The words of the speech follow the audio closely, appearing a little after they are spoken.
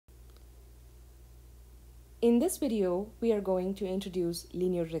In this video, we are going to introduce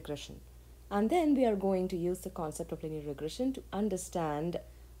linear regression, and then we are going to use the concept of linear regression to understand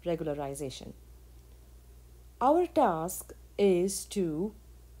regularization. Our task is to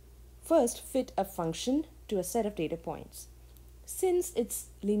first fit a function to a set of data points. Since it's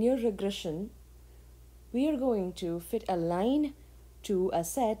linear regression, we are going to fit a line to a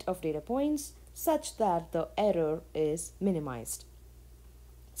set of data points such that the error is minimized.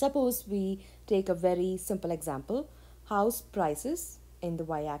 Suppose we take a very simple example, house prices in the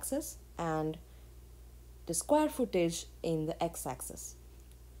y-axis and the square footage in the x-axis.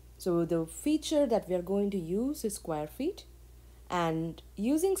 So the feature that we are going to use is square feet, and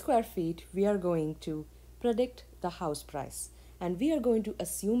using square feet we are going to predict the house price, and we are going to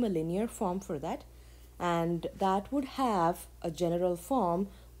assume a linear form for that, and that would have a general form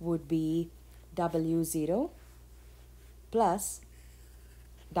would be W0 plus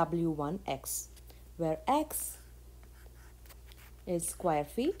W1x, where x is square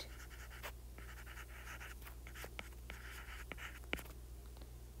feet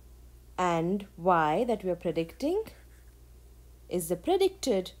and y that we are predicting is the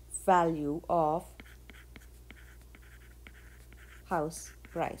predicted value of house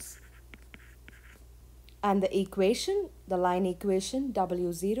price. And the equation, the line equation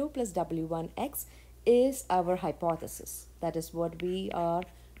W0 plus W1x is our hypothesis. That is what we are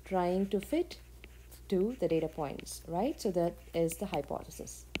trying to fit to the data points, right? So that is the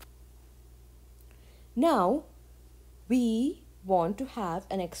hypothesis. Now, we want to have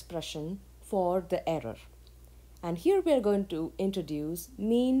an expression for the error. And here we are going to introduce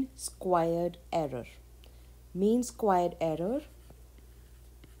mean squared error. Mean squared error,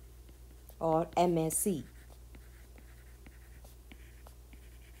 or MSE.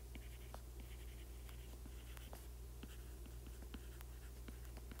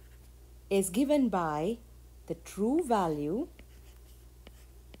 Is given by the true value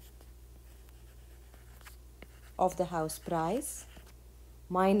of the house price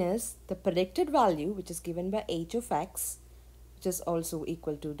minus the predicted value, which is given by h of x, which is also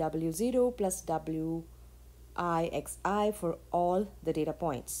equal to W0 plus WIXI for all the data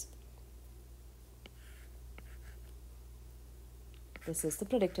points. This is the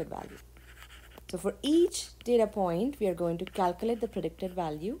predicted value. So for each data point, we are going to calculate the predicted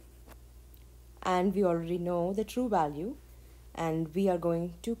value, and we already know the true value, and we are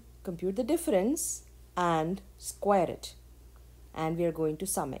going to compute the difference and square it, and we are going to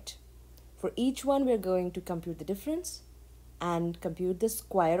sum it. For each one, we are going to compute the difference and compute the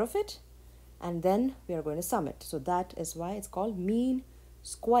square of it, and then we are going to sum it. So that is why it's called mean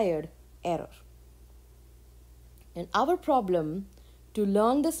squared error. And our problem to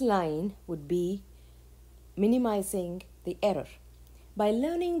learn this line would be minimizing the error. By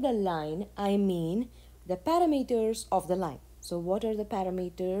learning the line, I mean the parameters of the line. So what are the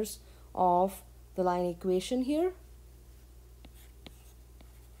parameters of the line equation here?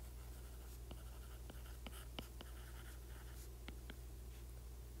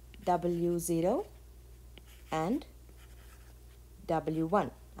 W0 and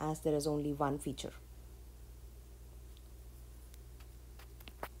W1, as there is only one feature.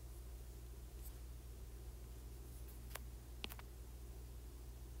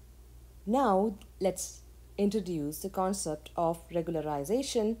 Now let's introduce the concept of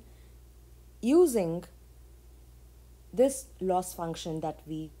regularization using this loss function that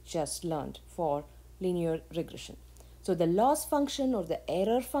we just learned for linear regression. So the loss function or the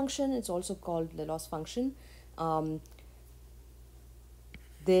error function, it's also called the loss function.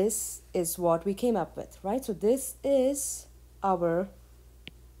 This is what we came up with, right? So this is our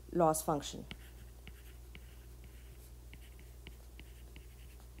loss function.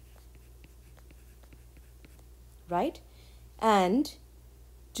 Right? And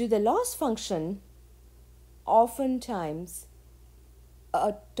to the loss function, oftentimes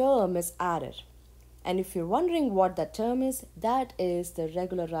a term is added. And if you're wondering what that term is, that is the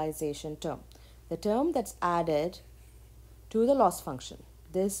regularization term. The term that's added to the loss function.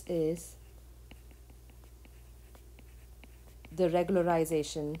 This is the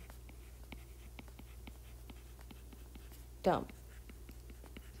regularization term.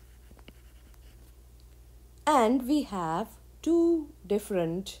 And we have two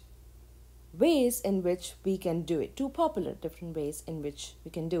different ways in which we can do it, two popular different ways in which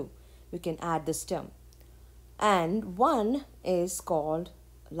we can add this term. And one is called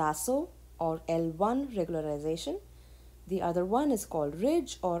lasso or L1 regularization. The other one is called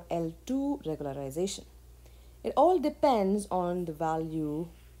ridge or L2 regularization. It all depends on the value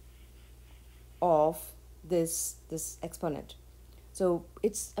of this exponent. So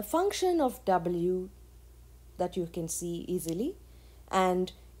it's a function of W that you can see easily.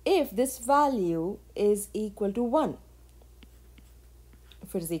 And if this value is equal to 1,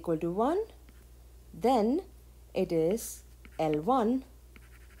 if it is equal to 1, then it is L1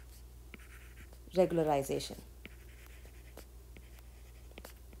 regularization.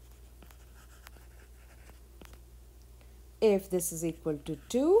 If this is equal to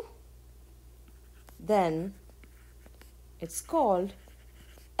 2, then it's called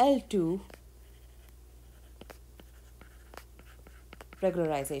L2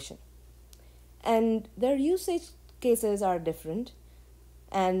 regularization. And their usage cases are different,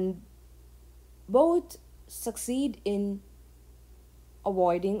 and both succeed in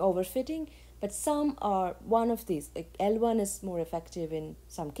avoiding overfitting, but some are one of these. Like L1 is more effective in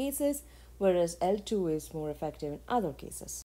some cases, whereas L2 is more effective in other cases.